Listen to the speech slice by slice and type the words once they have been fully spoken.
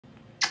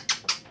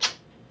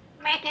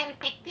can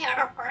take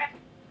care of her.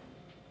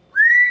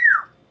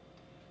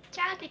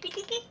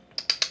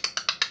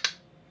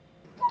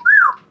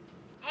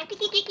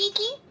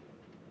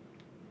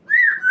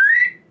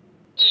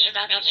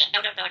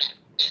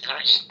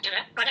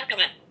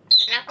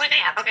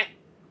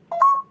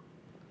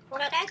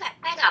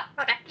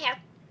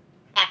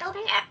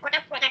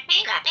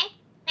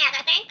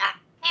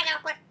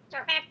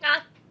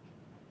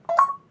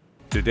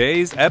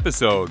 Today's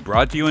episode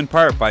brought to you in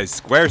part by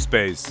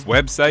Squarespace,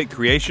 website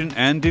creation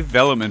and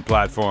development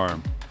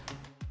platform.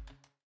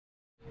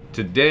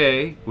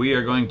 Today, we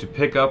are going to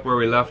pick up where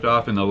we left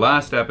off in the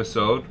last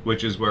episode,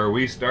 which is where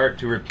we start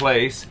to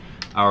replace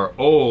our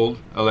old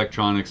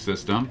electronic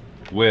system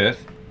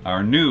with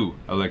our new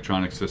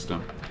electronic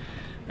system.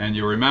 And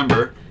you'll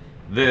remember,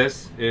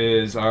 this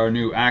is our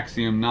new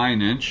AXIOM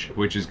 9-inch,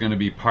 which is going to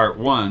be part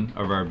one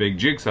of our big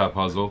jigsaw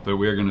puzzle that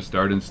we're going to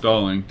start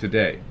installing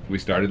today. We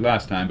started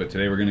last time, but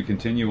today we're going to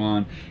continue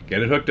on,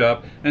 get it hooked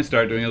up, and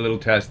start doing a little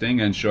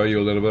testing and show you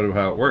a little bit of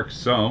how it works.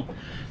 So,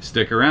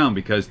 stick around,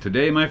 because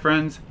today, my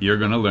friends, you're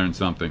going to learn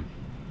something.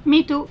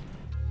 Me too.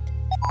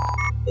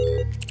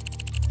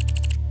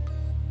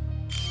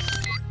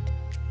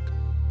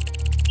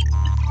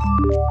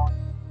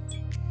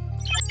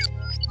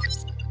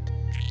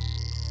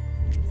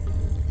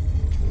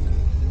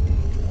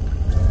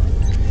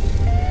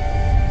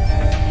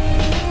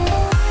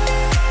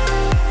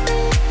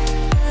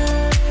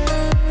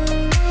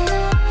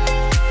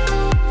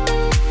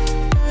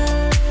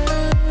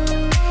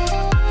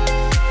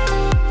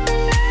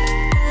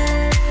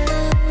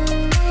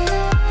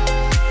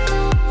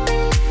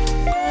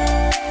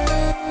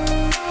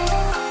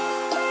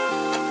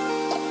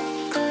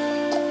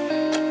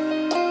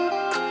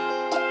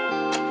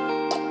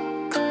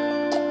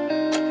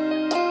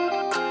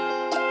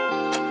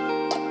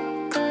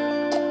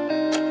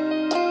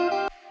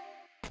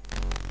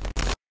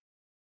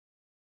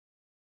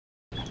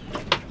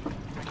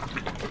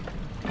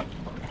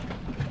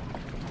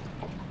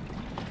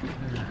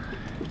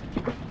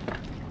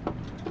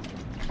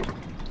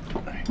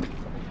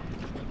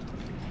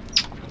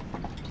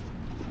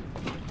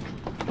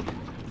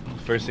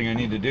 First thing I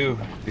need to do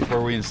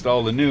before we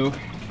install the new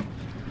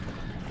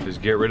is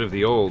get rid of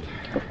the old.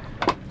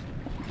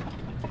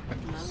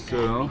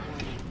 So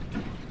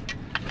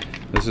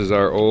this is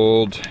our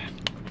old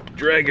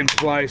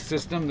Dragonfly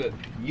system that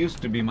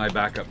used to be my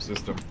backup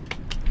system,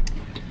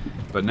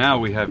 but now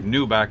we have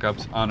new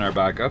backups on our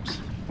backups.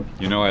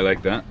 You know I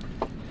like that.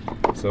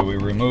 So we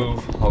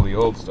remove all the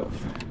old stuff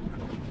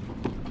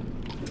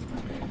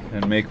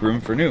and make room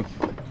for new.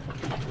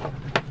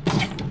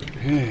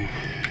 Okay.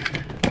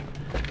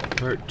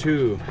 Part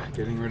two,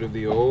 getting rid of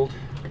the old.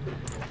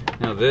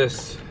 Now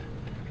this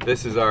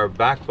is our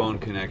backbone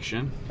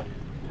connection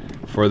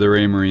for the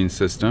Raymarine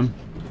system.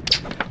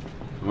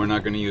 We're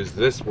not going to use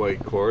this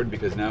white cord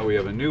because now we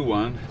have a new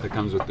one that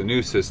comes with the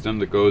new system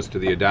that goes to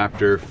the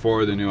adapter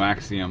for the new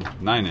AXIOM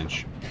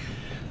 9-inch.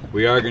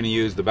 We are going to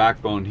use the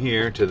backbone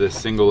here to this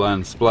single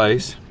end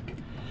splice.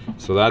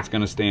 So that's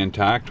going to stay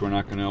intact. We're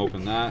not going to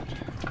open that.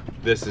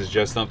 This is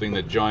just something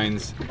that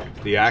joins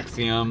the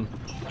AXIOM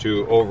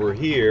to over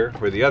here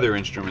where the other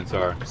instruments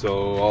are.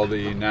 So all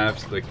the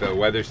navs, like the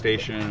weather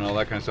station and all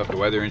that kind of stuff, the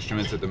weather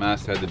instruments at the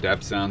masthead, the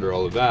depth sounder,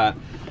 all of that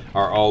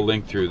are all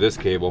linked through this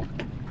cable.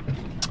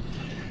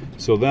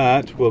 So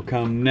that will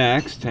come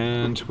next,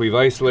 and we've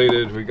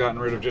gotten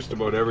rid of just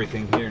about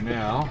everything here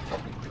now.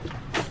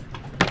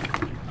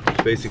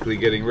 Basically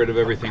getting rid of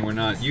everything we're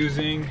not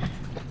using.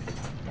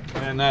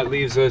 And that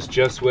leaves us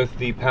just with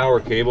the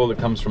power cable that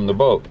comes from the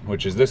boat,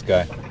 which is this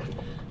guy.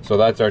 So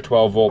that's our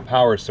 12-volt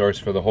power source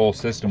for the whole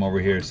system over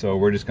here. So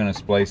we're just going to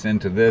splice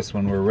into this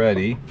when we're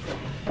ready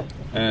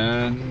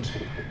and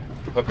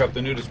hook up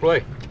the new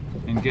display.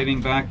 And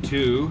getting back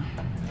to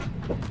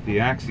the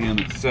AXIOM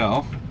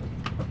itself,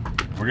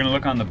 we're going to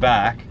look on the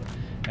back,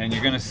 and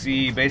you're going to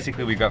see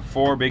basically we've got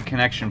 4 big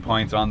connection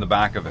points on the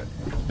back of it.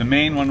 The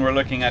main one we're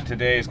looking at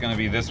today is going to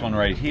be this one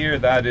right here.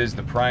 That is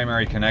the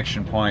primary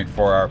connection point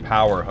for our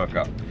power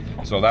hookup.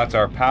 So that's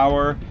our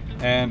power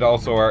and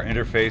also our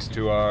interface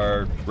to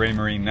our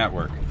Raymarine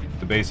network,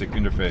 the basic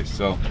interface.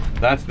 So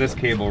that's this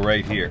cable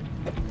right here.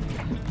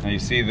 Now you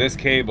see this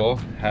cable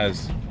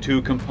has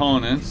 2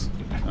 components,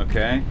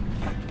 okay?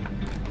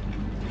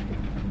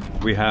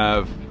 We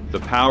have the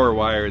power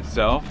wire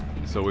itself.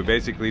 So we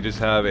basically just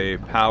have a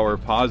power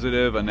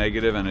positive, a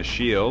negative, and a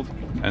shield.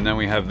 And then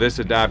we have this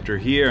adapter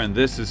here, and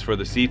this is for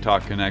the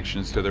CTOC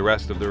connections to the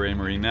rest of the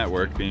Raymarine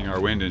network, being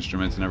our wind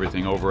instruments and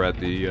everything over at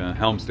the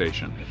helm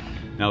station.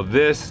 Now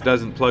this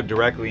doesn't plug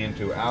directly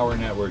into our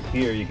network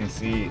here. You can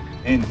see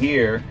in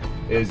here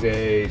is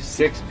a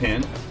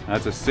 6-pin.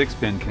 That's a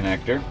 6-pin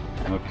connector,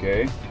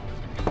 okay?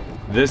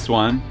 This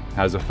one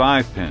has a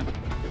 5-pin,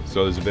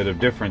 so there's a bit of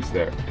difference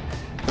there.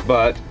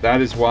 But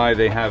that is why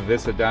they have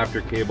this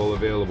adapter cable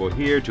available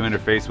here to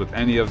interface with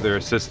any of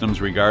their systems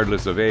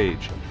regardless of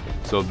age.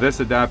 So this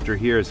adapter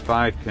here is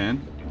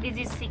 5-pin. This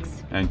is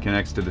 6. And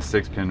connects to the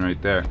 6-pin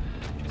right there.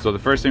 So the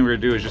first thing we're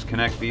going to do is just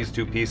connect these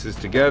 2 pieces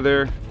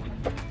together,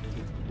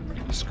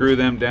 screw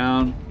them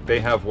down, They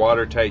have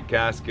watertight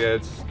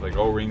gaskets, like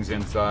O-rings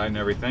inside and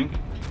everything.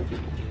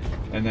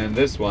 And then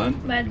this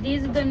one. But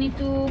these don't need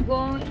to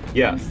go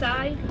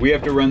inside? We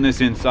have to run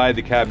this inside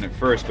the cabinet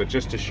first, but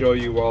just to show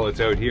you while it's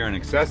out here and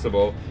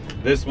accessible,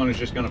 this one is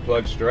just going to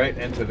plug straight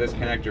into this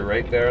connector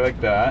right there like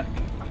that.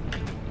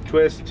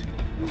 Twist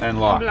and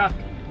lock.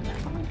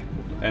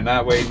 And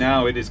that way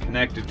now it is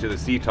connected to the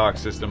CTOC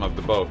system of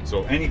the boat.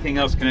 So anything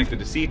else connected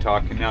to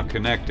CTOC can now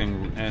connect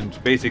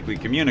and basically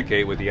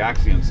communicate with the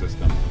AXIOM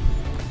system.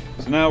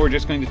 So now we're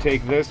just going to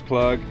take this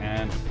plug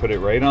and put it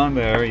right on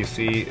there. You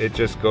see it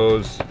just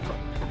goes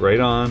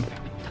right on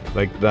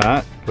like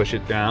that. Push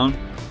it down,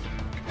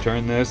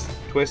 turn this,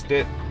 twist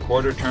it,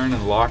 quarter turn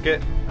and lock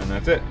it, and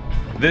that's it.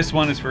 This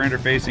one is for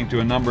interfacing to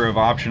a number of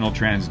optional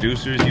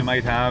transducers you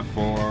might have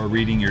for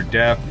reading your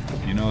depth,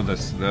 you know,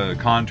 the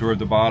contour of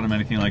the bottom,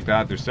 anything like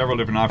that. There's several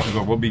different options,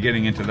 but we'll be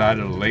getting into that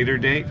at a later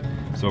date.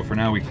 So for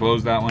now we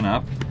close that one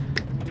up.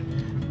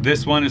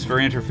 This one is for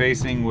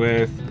interfacing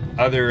with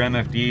other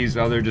MFDs,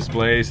 other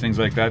displays, things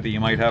like that you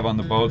might have on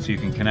the boat, so you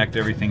can connect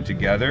everything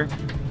together.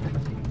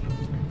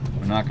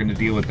 We're not going to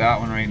deal with that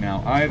one right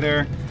now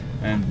either.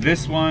 And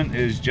this one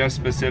is just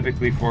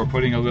specifically for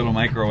putting a little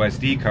micro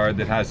SD card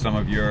that has some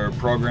of your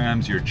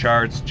programs, your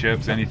charts,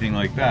 chips, anything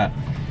like that.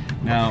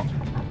 Now,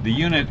 the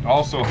unit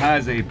also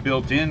has a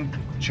built-in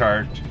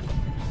chart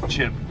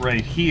chip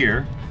right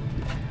here.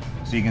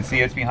 So you can see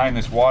it's behind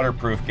this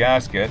waterproof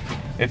gasket.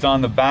 It's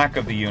on the back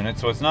of the unit,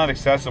 so it's not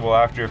accessible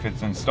after if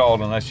it's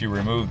installed unless you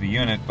remove the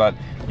unit, but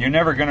you're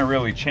never going to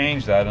really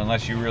change that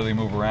unless you really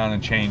move around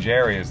and change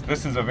areas.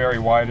 This is a very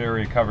wide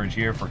area coverage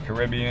here for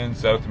Caribbean,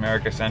 South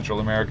America, Central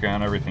America,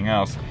 and everything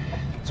else.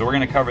 So we're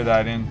going to cover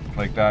that in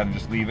like that and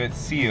just leave it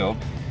sealed.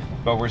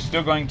 But we're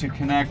still going to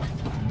connect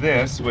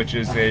this, which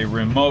is a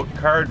remote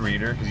card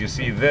reader, because you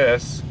see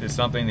this is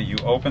something that you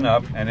open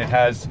up and it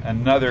has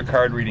another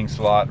card reading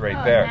slot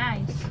right there.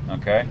 Nice.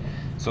 Okay,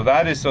 so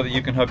that is so that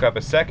you can hook up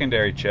a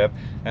secondary chip.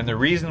 And the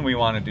reason we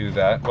want to do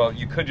that, well,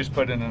 you could just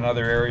put in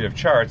another area of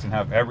charts and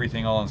have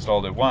everything all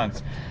installed at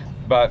once,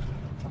 but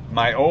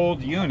my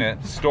old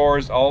unit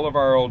stores all of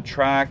our old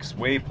tracks,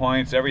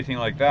 waypoints, everything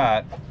like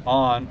that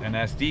on an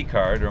SD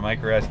card or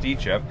micro SD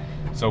chip.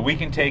 So we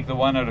can take the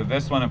one out of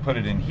this one and put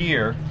it in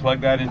here,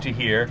 plug that into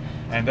here,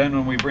 and then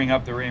when we bring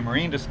up the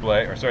Raymarine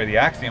display, or sorry, the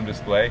AXIOM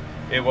display,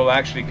 it will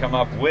actually come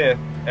up with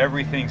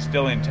everything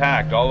still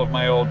intact, all of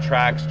my old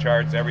tracks,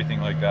 charts, everything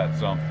like that.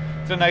 So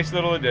it's a nice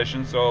little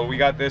addition. So we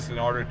got this in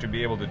order to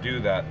be able to do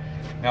that.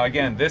 Now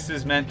again, this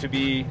is meant to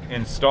be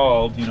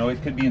installed, you know,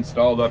 it could be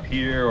installed up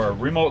here or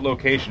remote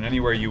location,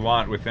 anywhere you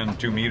want within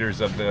 2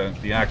 meters of the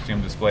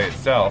AXIOM display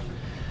itself.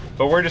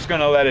 But we're just going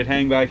to let it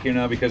hang back here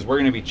now because we're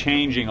going to be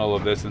changing all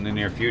of this in the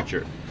near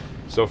future.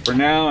 So for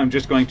now, I'm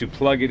just going to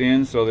plug it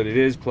in so that it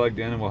is plugged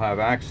in and we'll have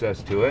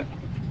access to it.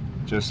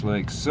 Just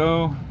like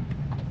so.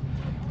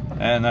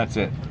 And that's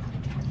it.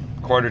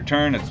 Quarter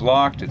turn, it's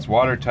locked, it's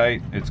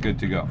watertight, it's good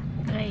to go.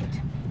 Great.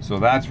 So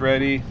that's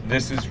ready,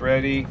 this is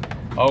ready.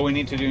 All we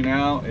need to do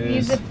now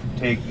is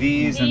take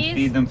these and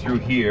feed them through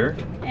here.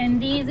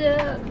 And these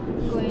are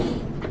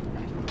going.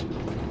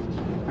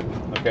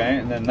 Okay,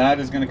 and then that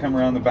is going to come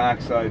around the back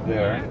side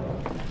there.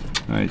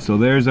 Alright, so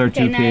there's our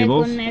two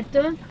cables.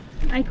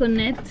 I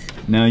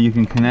connect. Now you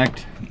can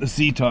connect the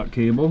CTOC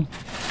cable.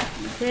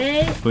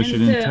 Okay. Push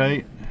it in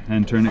tight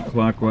and turn it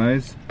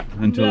clockwise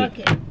until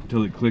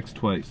it clicks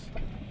twice.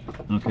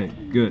 Okay,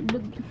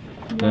 good.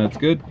 That's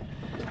good.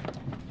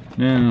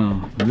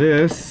 Now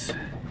this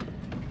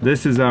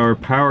is our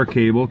power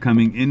cable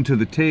coming into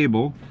the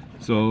table.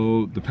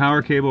 So the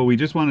power cable, we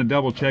just want to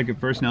double check it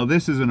first. Now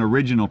this is an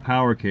original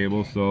power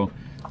cable, so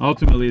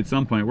ultimately at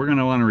some point we're going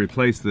to want to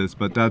replace this,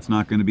 but that's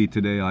not going to be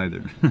today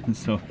either.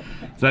 so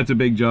that's a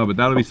big job, but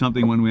that'll be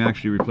something when we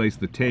actually replace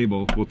the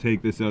table. We'll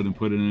take this out and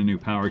put in a new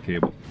power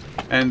cable.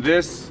 And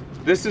this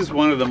is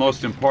one of the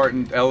most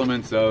important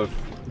elements of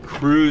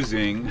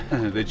cruising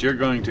that you're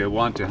going to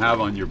want to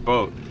have on your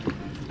boat.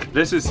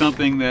 This is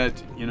something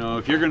that, you know,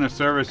 if you're going to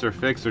service or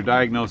fix or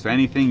diagnose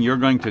anything, you're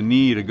going to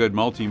need a good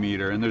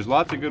multimeter. And there's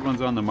lots of good ones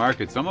on the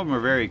market. Some of them are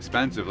very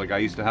expensive. Like I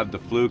used to have the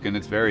Fluke and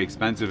it's very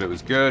expensive. It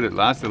was good. It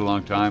lasted a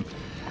long time.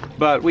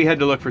 But we had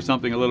to look for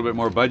something a little bit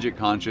more budget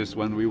conscious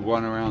when we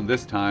went around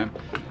this time.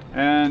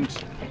 And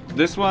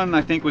this one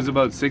I think was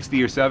about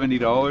 $60 or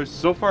 $70.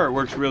 So far it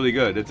works really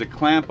good. It's a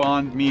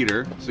clamp-on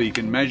meter, so you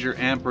can measure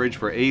amperage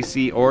for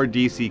AC or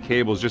DC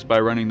cables just by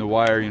running the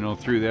wire, you know,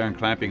 through there and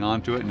clamping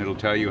onto it, and it'll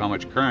tell you how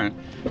much current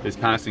is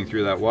passing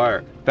through that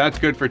wire. That's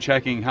good for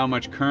checking how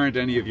much current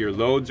any of your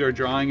loads are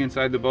drawing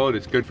inside the boat.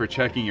 It's good for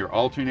checking your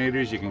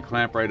alternators. You can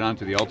clamp right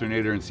onto the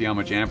alternator and see how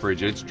much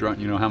amperage it's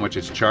drawing, you know, how much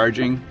it's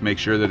charging, make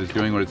sure that it's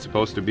doing what it's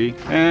supposed to be.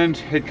 And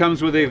it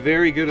comes with a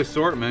very good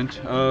assortment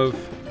of,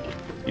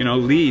 you know,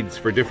 leads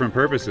for different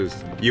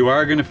purposes. You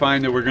are going to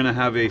find that we're going to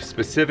have a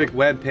specific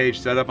web page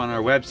set up on our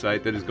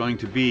website that is going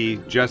to be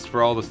just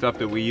for all the stuff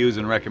that we use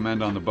and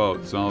recommend on the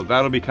boat. So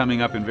that'll be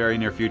coming up in very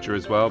near future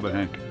as well, but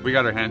hey, we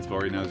got our hands full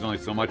right now. There's only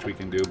so much we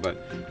can do,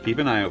 but keep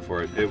an eye out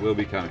for it. It will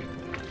be coming.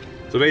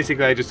 So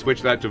basically I just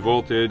switched that to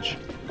voltage,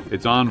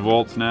 It's on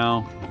volts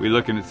now. We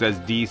look and it says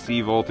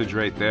DC voltage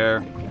right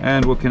there.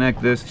 And we'll connect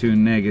this to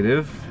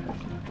negative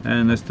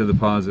and this to the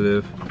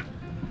positive.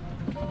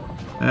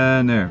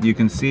 And there, you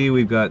can see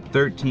we've got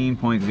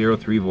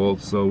 13.03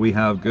 volts, so we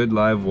have good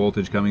live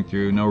voltage coming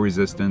through, no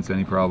resistance,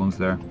 any problems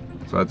there.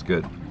 So that's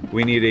good.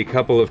 We need a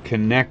couple of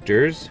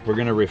connectors. We're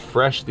gonna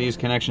refresh these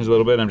connections a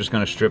little bit. I'm just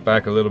gonna strip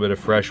back a little bit of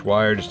fresh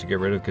wire just to get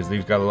rid of, because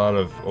these got a lot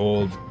of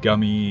old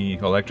gummy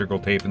electrical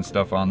tape and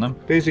stuff on them.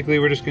 Basically,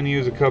 we're just gonna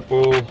use a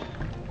couple,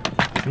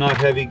 not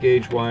heavy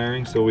gauge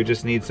wiring, so we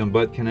just need some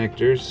butt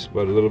connectors,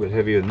 but a little bit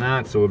heavier than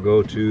that, so we'll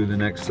go to the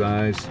next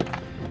size.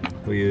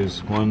 We'll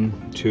use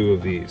 1, 2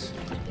 of these.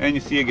 And you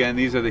see again,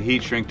 these are the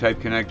heat shrink type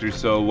connectors,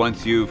 so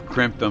once you've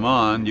crimped them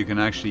on, you can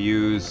actually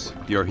use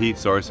your heat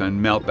source and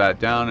melt that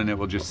down and it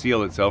will just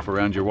seal itself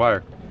around your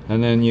wire.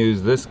 And then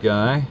use this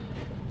guy,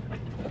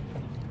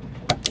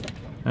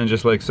 and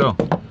just like so.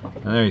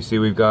 And there you see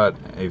we've got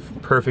a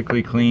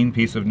perfectly clean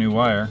piece of new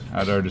wire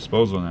at our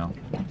disposal now.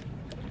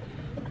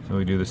 So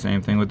we do the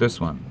same thing with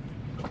this one.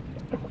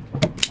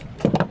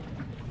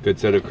 Good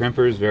set of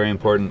crimpers, very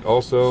important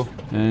also.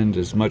 And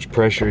as much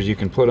pressure as you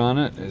can put on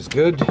it is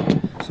good.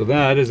 So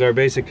that is our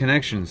basic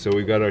connection. So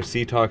we've got our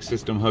CTOX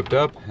system hooked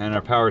up and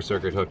our power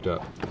circuit hooked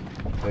up.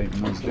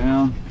 Tighten those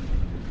down.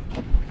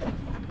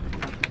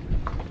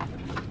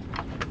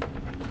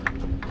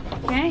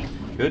 Okay.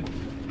 Good.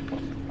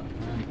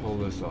 And pull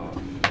this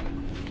off.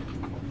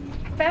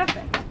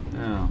 Perfect.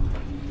 Now,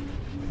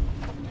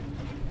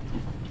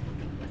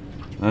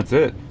 that's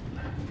it.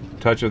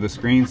 Touch of the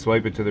screen,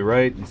 swipe it to the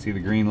right, you see the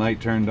green light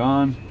turned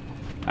on.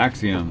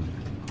 AXIOM.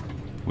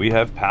 We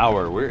have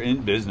power. We're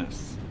in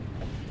business.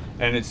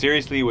 And it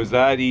seriously was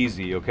that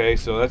easy, okay?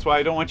 So that's why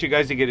I don't want you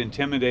guys to get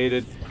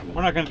intimidated.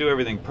 We're not gonna do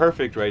everything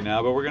perfect right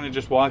now, but we're gonna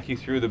just walk you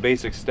through the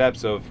basic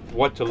steps of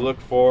what to look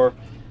for,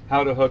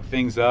 how to hook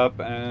things up,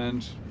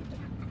 and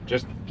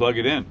just plug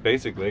it in,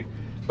 basically.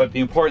 But the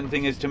important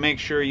thing is to make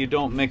sure you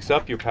don't mix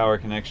up your power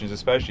connections,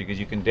 especially because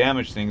you can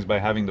damage things by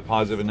having the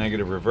positive and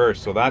negative reverse.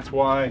 So that's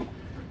why,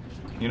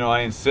 you know,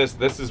 I insist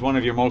this is one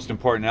of your most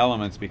important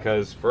elements,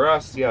 because for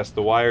us, yes,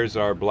 the wires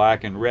are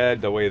black and red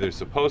the way they're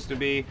supposed to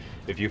be.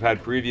 If you've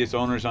had previous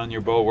owners on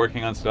your boat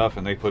working on stuff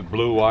and they put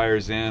blue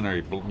wires in, or,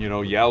 you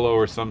know, yellow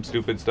or some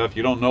stupid stuff,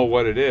 you don't know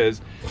what it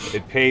is,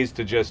 it pays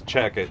to just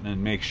check it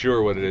and make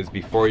sure what it is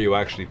before you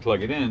actually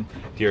plug it in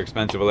to your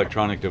expensive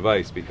electronic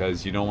device,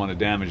 because you don't want to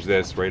damage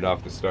this right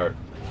off the start.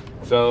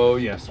 So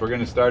yes, we're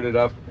going to start it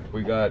up.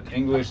 We got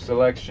English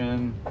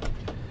selection,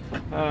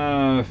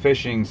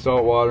 fishing,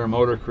 saltwater,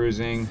 motor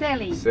cruising,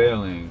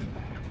 sailing.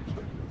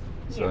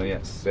 So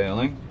yes,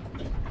 sailing.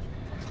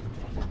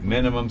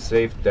 Minimum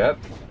safe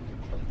depth.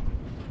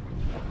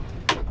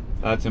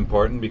 That's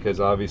important because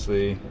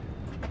obviously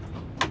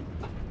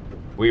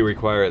we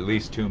require at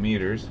least 2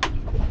 meters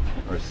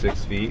or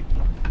 6 feet.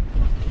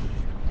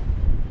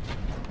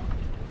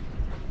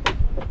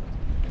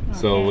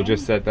 So we'll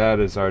just set that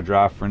as our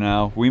draft for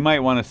now. We might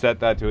want to set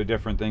that to a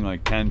different thing,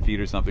 like 10 feet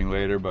or something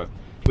later, but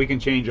we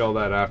can change all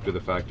that after the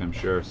fact, I'm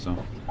sure. So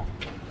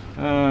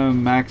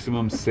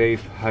maximum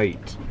safe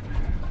height.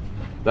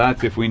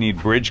 That's if we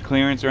need bridge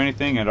clearance or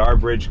anything, and our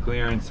bridge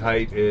clearance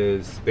height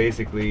is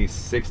basically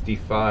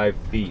 65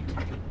 feet.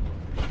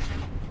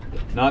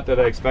 Not that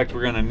I expect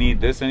we're going to need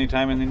this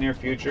anytime in the near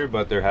future,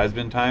 but there has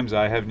been times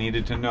I have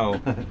needed to know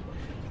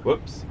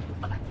whoops,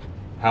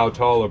 how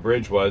tall a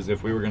bridge was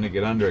if we were going to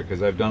get under it,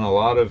 because I've done a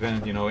lot of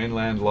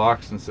inland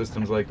locks and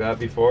systems like that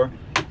before.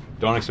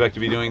 Don't expect to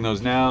be doing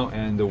those now.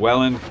 And the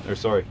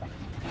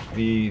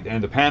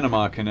the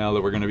Panama Canal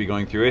that we're going to be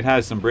going through, it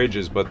has some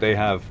bridges, but they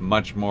have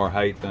much more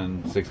height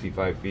than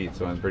 65 feet,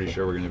 so I'm pretty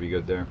sure we're going to be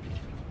good there.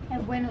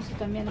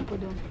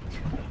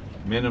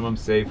 Minimum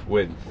safe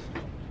width.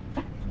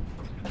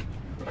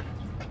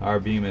 Our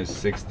beam is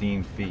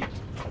 16 feet.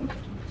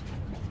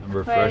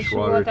 Number of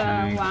freshwater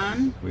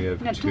tanks, we have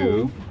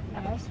 2.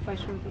 Yes,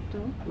 freshwater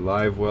 2.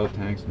 Live well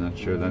tanks, not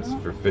sure, that's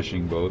for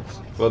fishing boats.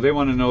 Well, they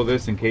want to know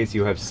this in case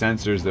you have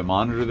sensors that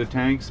monitor the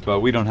tanks,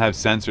 but we don't have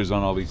sensors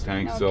on all these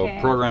tanks, so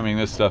programming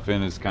this stuff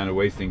in is kind of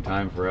wasting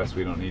time for us.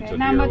 We don't need to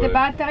deal with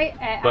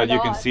it. But you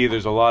can see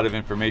there's a lot of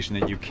information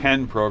that you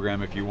can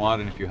program if you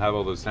want, and if you have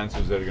all those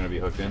sensors that are going to be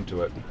hooked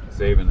into it.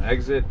 Save and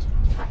exit.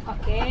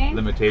 Okay.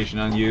 Limitation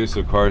on use,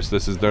 of course,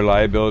 this is their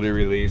liability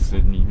release,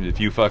 and if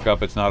you fuck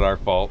up, it's not our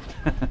fault.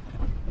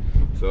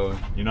 So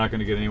you're not going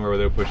to get anywhere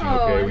without pushing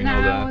OK, we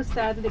know that. Now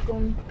start the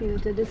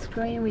computer, the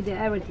screen with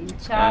everything.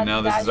 Chart, and now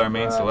this is our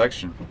main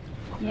selection.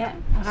 Yeah,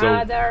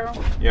 radar.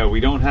 So, yeah, we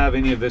don't have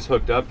any of this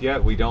hooked up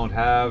yet. We don't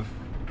have,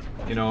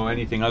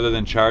 anything other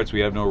than charts.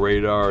 We have no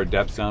radar or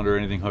depth sounder or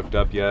anything hooked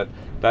up yet.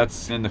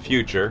 That's in the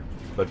future.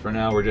 But for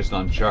now, we're just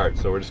on chart.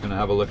 So we're just going to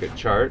have a look at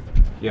chart.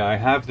 Yeah, I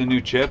have the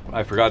new chip.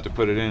 I forgot to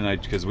put it in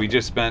because we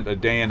just spent a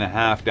day and a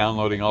half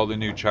downloading all the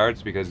new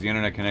charts because the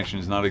internet connection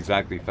is not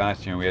exactly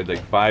fast here. We had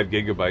like 5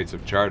 gigabytes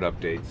of chart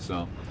updates.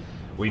 So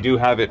we do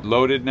have it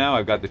loaded now.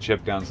 I've got the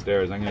chip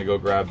downstairs. I'm going to go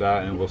grab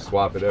that and we'll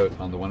swap it out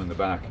on the one in the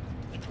back.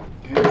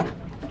 Okay.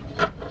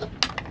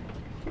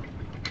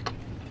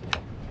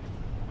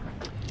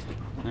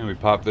 And we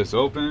pop this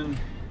open.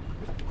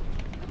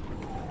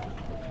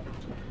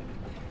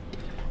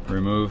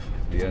 remove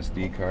the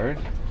SD card.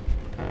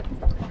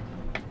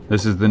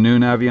 This is the new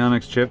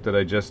Navionics chip that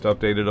I just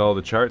updated all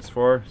the charts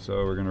for,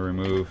 so we're going to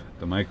remove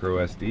the micro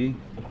SD.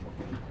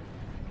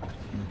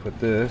 And put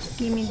this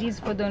Give me this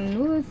for the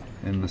news.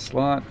 in the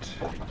slot,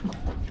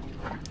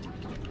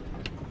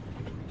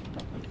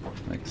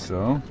 like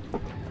so,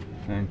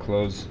 and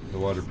close the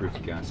waterproof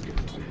gasket.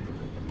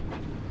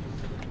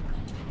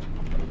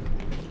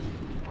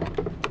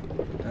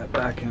 Put that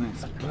back in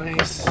its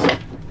place.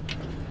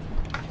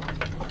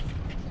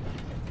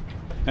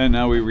 And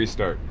now we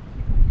restart.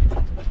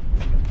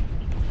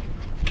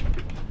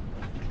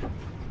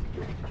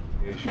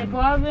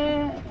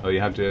 Oh, you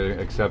have to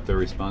accept the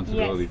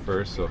responsibility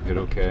first, so hit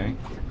OK.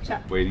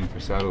 Waiting for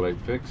satellite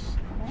fix.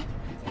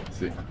 Let's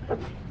see.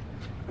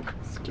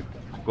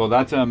 Well,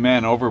 that's a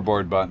man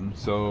overboard button,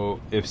 so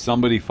if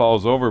somebody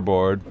falls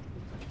overboard,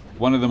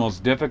 one of the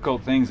most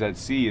difficult things at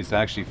sea is to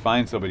actually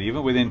find somebody.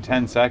 Even within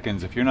 10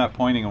 seconds, if you're not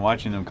pointing and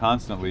watching them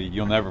constantly,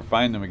 you'll never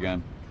find them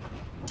again,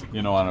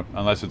 you know,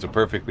 unless it's a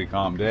perfectly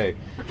calm day.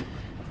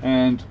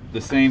 And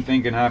the same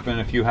thing can happen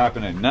if you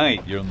happen at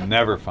night. You'll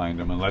never find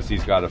him unless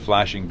he's got a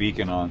flashing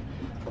beacon on.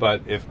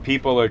 But if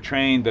people are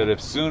trained that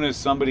as soon as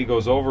somebody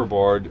goes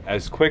overboard,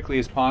 as quickly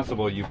as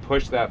possible, you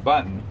push that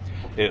button,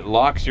 it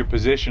locks your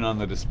position on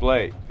the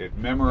display. It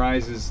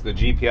memorizes the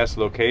GPS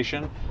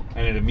location,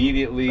 and it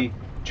immediately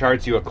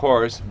charts you a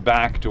course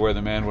back to where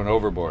the man went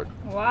overboard.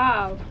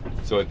 Wow.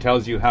 So it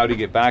tells you how to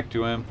get back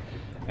to him.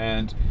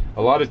 And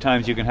a lot of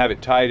times you can have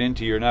it tied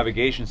into your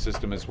navigation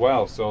system as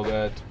well, so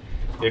that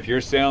if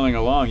you're sailing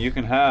along, you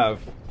can have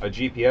a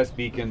GPS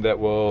beacon that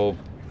will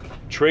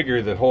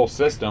trigger the whole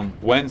system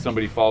when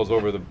somebody falls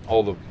over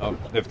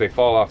if they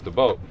fall off the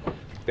boat.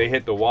 If they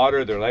hit the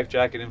water, their life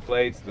jacket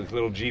inflates, this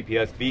little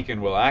GPS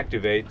beacon will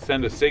activate,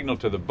 send a signal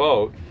to the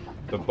boat.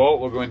 The boat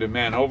will go into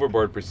man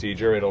overboard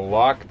procedure. It'll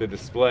lock the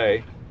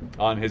display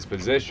on his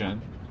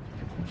position,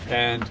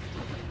 and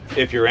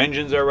if your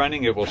engines are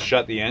running, it will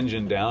shut the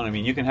engine down. I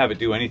mean, you can have it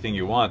do anything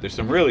you want. There's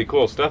some really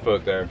cool stuff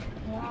out there.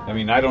 I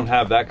mean, I don't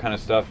have that kind of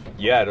stuff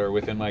yet or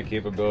within my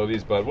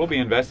capabilities, but we'll be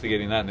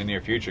investigating that in the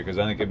near future because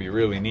I think it'd be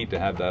really neat to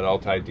have that all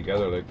tied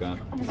together like that.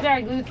 It's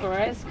very good for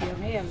rescue,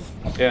 yeah.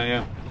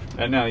 Yeah.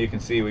 And now you can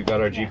see we've got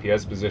our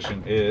GPS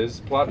position is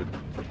plotted.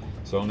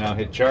 So now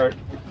hit chart,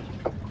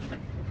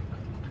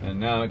 and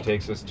now it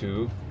takes us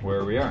to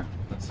where we are.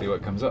 Let's see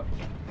what comes up.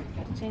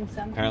 Change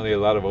something. Apparently a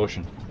lot of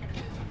ocean.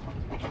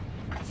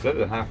 It said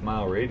a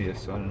half-mile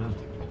radius, so I don't know.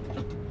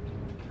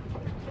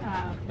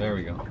 There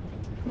we go.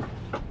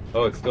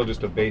 Oh, it's still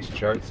just a base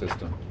chart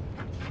system.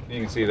 You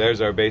can see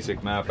there's our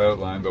basic map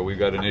outline, but we've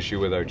got an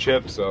issue with our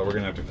chip, so we're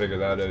going to have to figure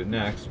that out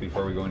next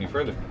before we go any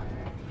further.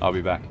 I'll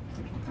be back.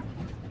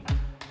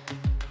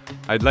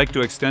 I'd like to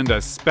extend a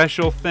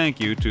special thank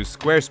you to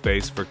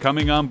Squarespace for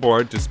coming on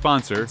board to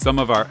sponsor some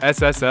of our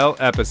SSL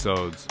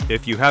episodes.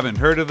 If you haven't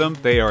heard of them,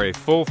 they are a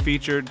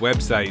full-featured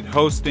website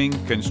hosting,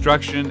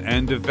 construction,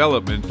 and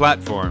development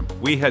platform.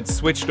 We had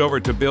switched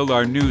over to build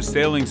our new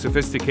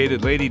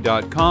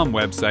SailingSophisticatedLady.com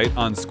website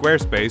on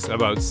Squarespace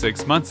about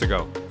 6 months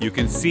ago. You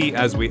can see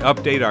as we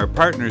update our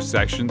partners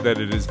section that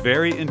it is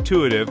very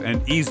intuitive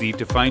and easy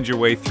to find your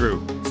way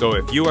through. So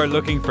if you are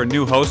looking for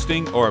new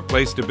hosting or a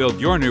place to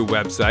build your new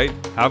website,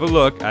 have a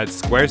look at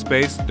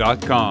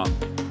squarespace.com.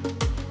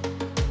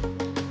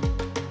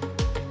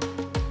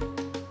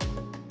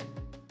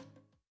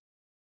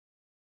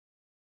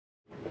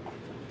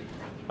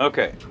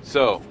 Okay,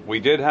 so we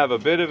did have a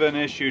bit of an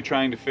issue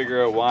trying to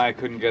figure out why I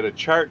couldn't get a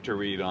chart to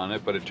read on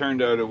it, but it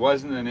turned out it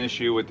wasn't an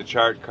issue with the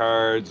chart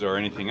cards or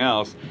anything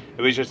else.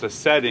 It was just a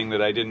setting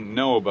that I didn't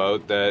know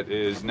about that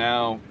is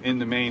now in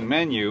the main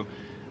menu.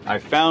 I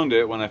found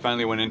it when I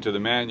finally went into the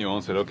manual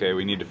and said, okay,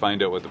 we need to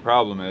find out what the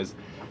problem is.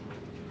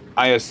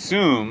 I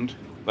assumed,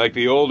 like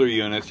the older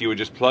units, you would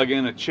just plug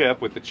in a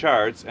chip with the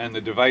charts and the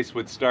device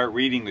would start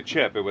reading the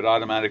chip. It would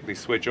automatically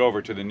switch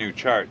over to the new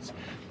charts.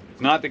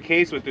 It's not the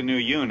case with the new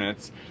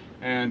units,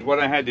 and what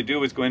I had to do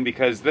was go in,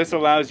 because this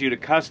allows you to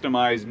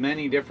customize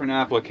many different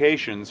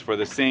applications for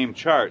the same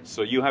charts,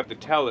 so you have to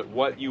tell it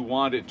what you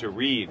want it to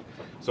read.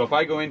 So if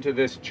I go into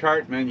this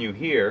chart menu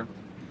here,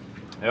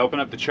 I open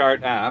up the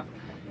chart app,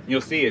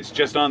 you'll see it's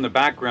just on the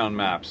background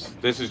maps.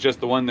 This is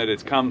just the one that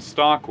it's come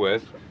stock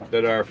with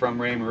that are from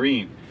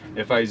Raymarine.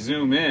 If I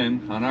zoom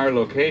in on our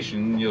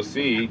location, you'll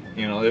see,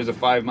 you know, there's a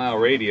 5-mile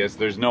radius,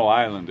 there's no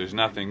island, there's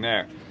nothing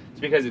there. It's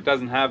because it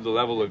doesn't have the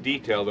level of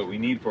detail that we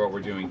need for what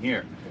we're doing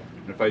here.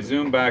 And if I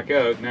zoom back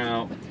out,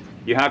 now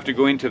you have to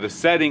go into the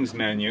settings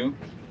menu,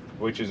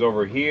 which is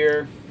over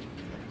here,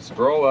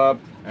 scroll up,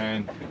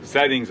 and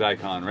settings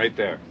icon right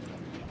there.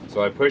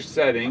 So I push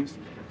settings,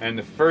 and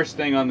the first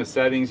thing on the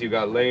settings, you've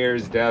got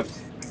layers,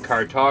 depth,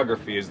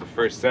 cartography is the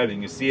first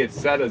setting. You see it's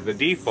set as the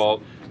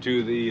default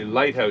to the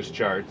lighthouse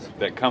charts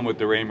that come with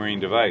the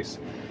Raymarine device.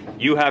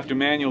 You have to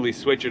manually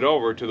switch it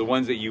over to the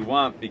ones that you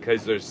want,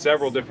 because there's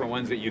several different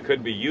ones that you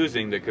could be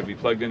using that could be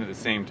plugged in at the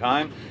same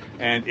time,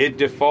 and it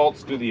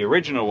defaults to the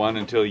original one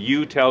until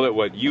you tell it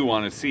what you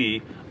want to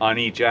see on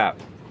each app.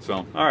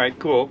 So, alright,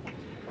 cool.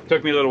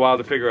 Took me a little while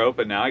to figure out,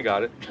 but now I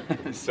got it.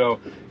 So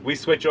we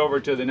switch over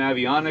to the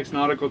Navionics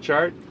nautical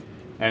chart,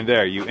 and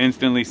there you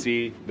instantly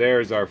see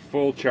there's our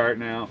full chart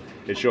now.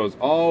 It shows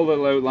all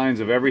the outlines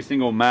of every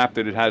single map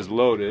that it has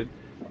loaded,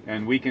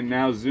 and we can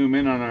now zoom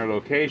in on our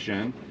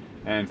location.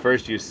 And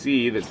first you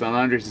see that San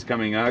Andres is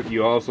coming up.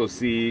 You also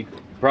see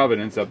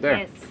Providence up there.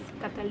 Yes,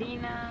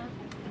 Catalina.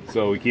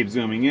 So we keep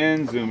zooming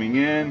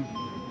in,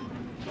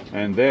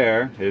 and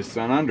there is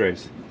San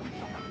Andres.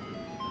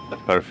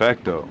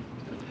 Perfecto.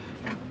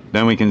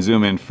 Then we can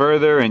zoom in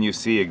further and you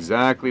see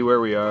exactly where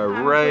we are,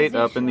 right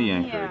up in the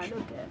anchorage. Yeah,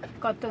 look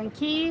at Cotton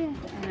Key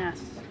and us.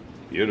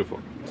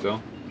 Beautiful.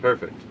 So,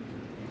 perfect.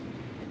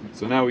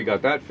 So now we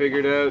got that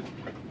figured out.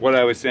 What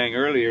I was saying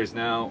earlier is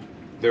now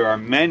there are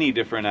many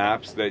different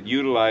apps that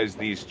utilize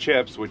these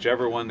chips,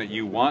 whichever one that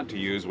you want to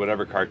use,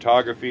 whatever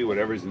cartography,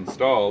 whatever's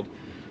installed.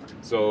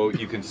 So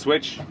you can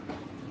switch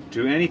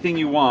to anything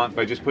you want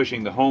by just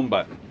pushing the home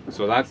button.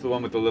 So that's the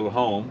one with the little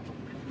home.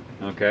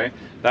 Okay,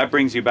 that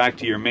brings you back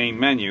to your main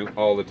menu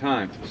all the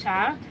time.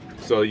 Chart.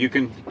 So you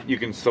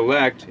can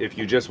select, if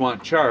you just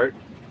want chart,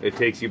 it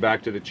takes you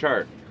back to the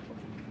chart.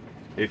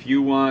 If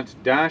you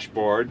want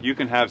dashboard, you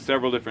can have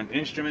several different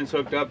instruments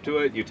hooked up to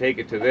it. You take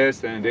it to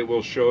this and it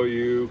will show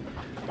you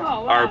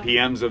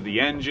RPMs of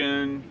the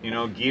engine, you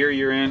know, gear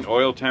you're in,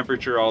 oil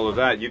temperature, all of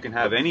that. You can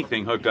have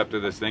anything hooked up to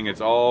this thing.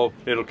 It'll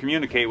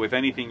communicate with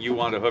anything you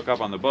want to hook up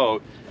on the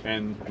boat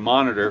and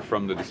monitor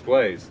from the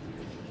displays.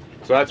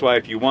 So that's why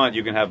if you want,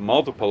 you can have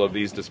multiple of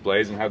these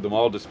displays and have them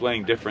all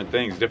displaying different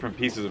things, different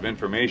pieces of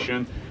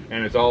information,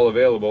 and it's all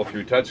available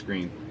through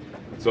touchscreen.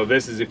 So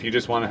this is if you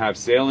just want to have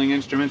sailing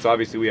instruments.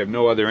 Obviously we have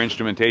no other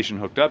instrumentation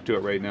hooked up to it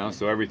right now,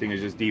 so everything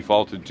is just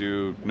defaulted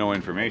to no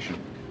information.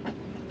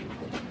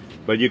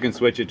 But you can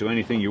switch it to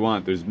anything you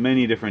want. There's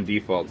many different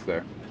defaults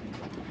there.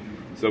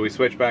 So we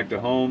switch back to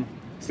home.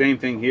 Same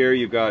thing here.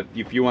 You've got,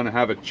 if you want to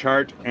have a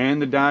chart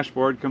and the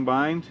dashboard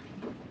combined.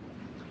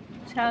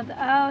 Chart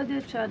audio,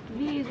 chart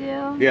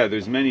video. Yeah,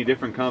 there's many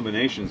different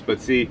combinations,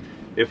 but see,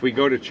 if we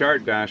go to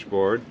chart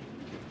dashboard,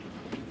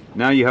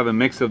 now you have a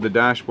mix of the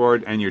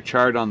dashboard and your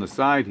chart on the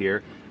side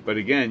here, but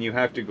again, you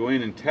have to go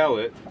in and tell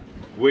it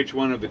which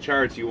one of the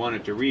charts you want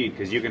it to read,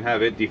 because you can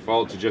have it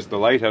default to just the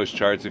lighthouse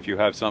charts if you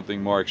have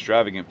something more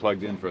extravagant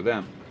plugged in for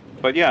them.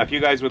 But yeah, if you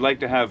guys would like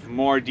to have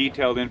more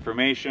detailed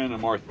information, a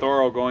more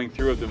thorough going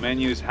through of the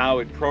menus, how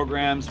it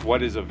programs,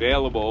 what is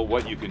available,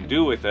 what you can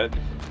do with it,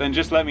 then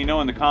just let me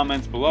know in the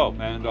comments below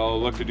and I'll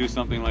look to do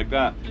something like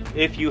that.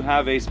 If you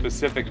have a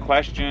specific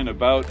question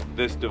about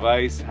this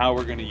device, how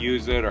we're going to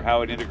use it or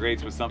how it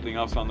integrates with something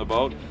else on the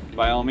boat,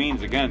 by all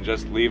means, again,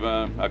 just leave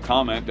a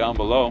comment down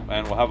below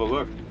and we'll have a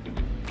look.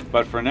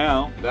 But for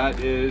now, that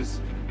is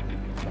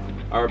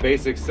our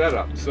basic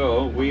setup.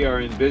 So we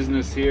are in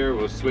business here.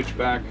 We'll switch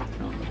back,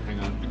 hang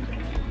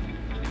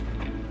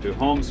on, to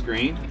home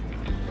screen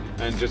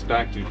and just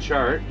back to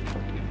chart.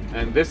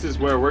 And this is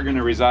where we're going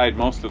to reside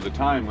most of the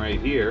time, right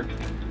here.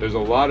 There's a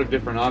lot of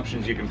different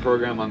options you can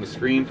program on the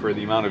screen for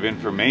the amount of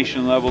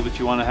information level that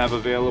you want to have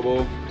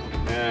available.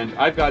 And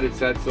I've got it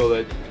set so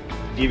that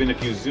even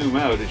if you zoom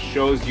out, it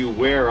shows you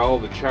where all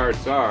the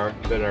charts are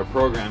that are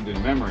programmed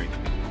in memory.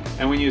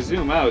 And when you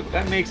zoom out,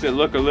 that makes it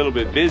look a little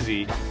bit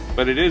busy,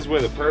 but it is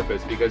with a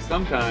purpose, because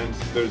sometimes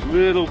there's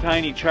little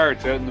tiny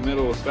charts out in the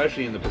middle,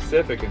 especially in the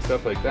Pacific and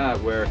stuff like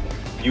that, where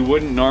you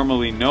wouldn't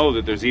normally know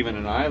that there's even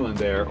an island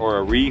there or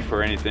a reef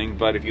or anything,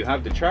 but if you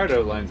have the chart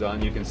outlines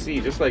on, you can see,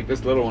 just like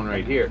this little one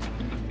right here.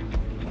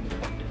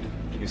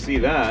 You see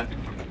that?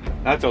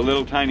 That's a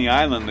little tiny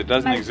island that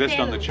doesn't exist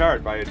on the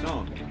chart by its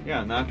own.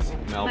 Yeah, and that's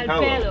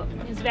Malpelo.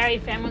 It's very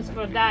famous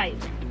for that.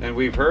 And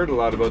we've heard a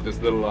lot about this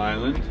little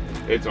island.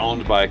 It's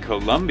owned by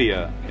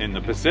Colombia in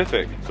the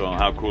Pacific. So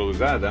how cool is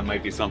that? That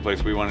might be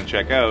someplace we want to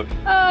check out.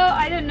 Oh,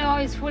 I don't know.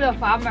 It's full of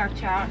hammer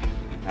shark.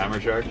 Hammer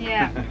shark?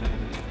 Yeah.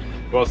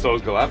 Well, so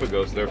is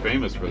Galapagos. They're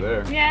famous for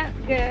there. Yeah,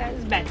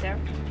 it's better.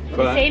 But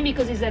the same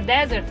because it's a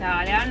desert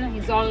island.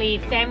 It's only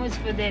famous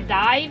for the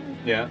dive.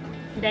 Yeah.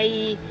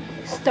 They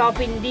stop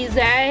in this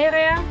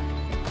area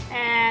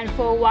and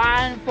for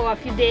a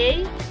few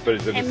days. But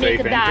is it a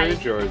safe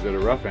anchorage or is it a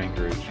rough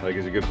anchorage? Like,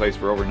 is it a good place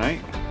for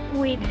overnight?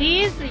 With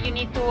this, you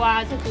need to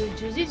ask to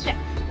Jersey Jeff.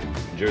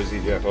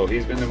 Jersey Jeff. Oh,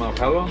 he's been to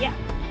Malpelo? Yeah.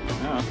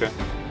 Oh, okay.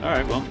 All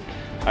right. Well,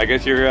 I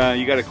guess you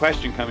got a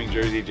question coming,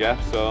 Jersey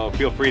Jeff. So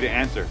feel free to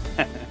answer.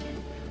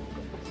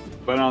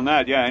 But on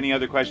that, yeah. Any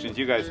other questions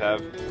you guys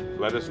have,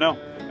 let us know,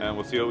 and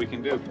we'll see what we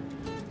can do.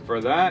 For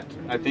that,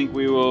 I think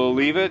we will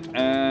leave it,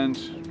 and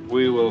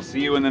we will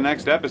see you in the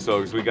next episode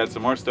because we got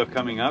some more stuff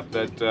coming up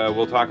that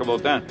we'll talk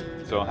about then.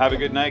 So have a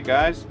good night,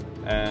 guys,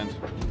 and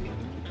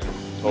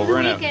over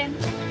and out.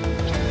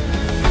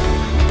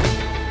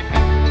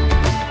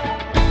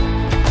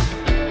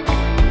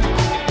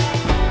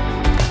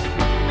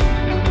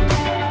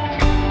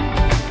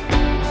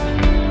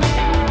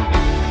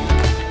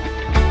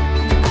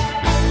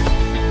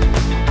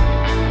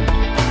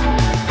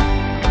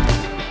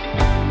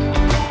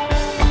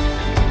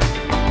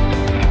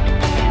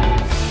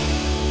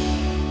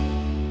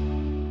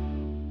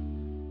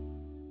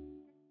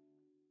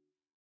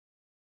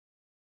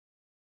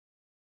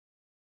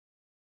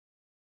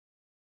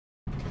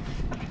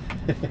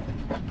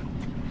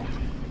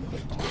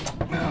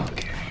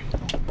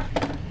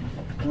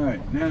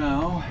 Alright,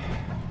 now,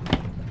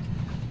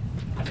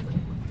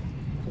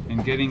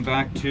 in getting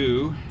back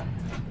to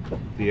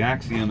the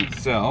AXIOM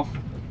itself,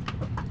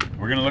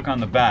 we're going to look on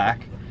the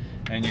back,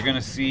 and you're going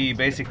to see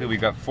basically we've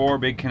got 4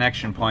 big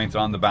connection points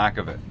on the back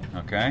of it,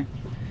 okay?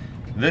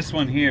 This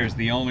one here is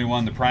the only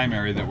one, the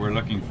primary, that we're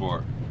looking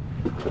for.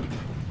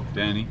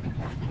 Danny?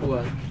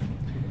 What?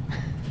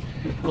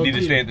 You need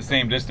to stay at the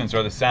same distance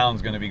or the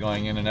sound's going to be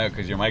going in and out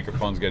because your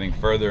microphone's getting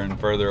further and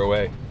further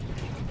away.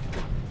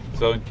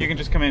 So you can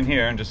just come in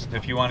here and just,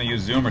 if you want to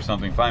use Zoom or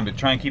something, fine, but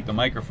try and keep the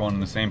microphone in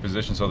the same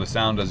position so the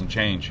sound doesn't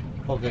change.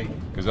 Okay.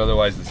 Because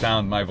otherwise the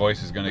sound, my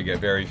voice is going to get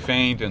very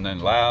faint and then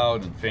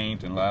loud and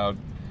faint and loud.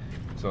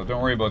 So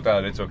don't worry about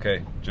that, it's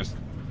okay. Just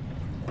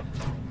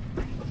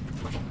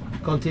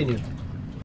continue.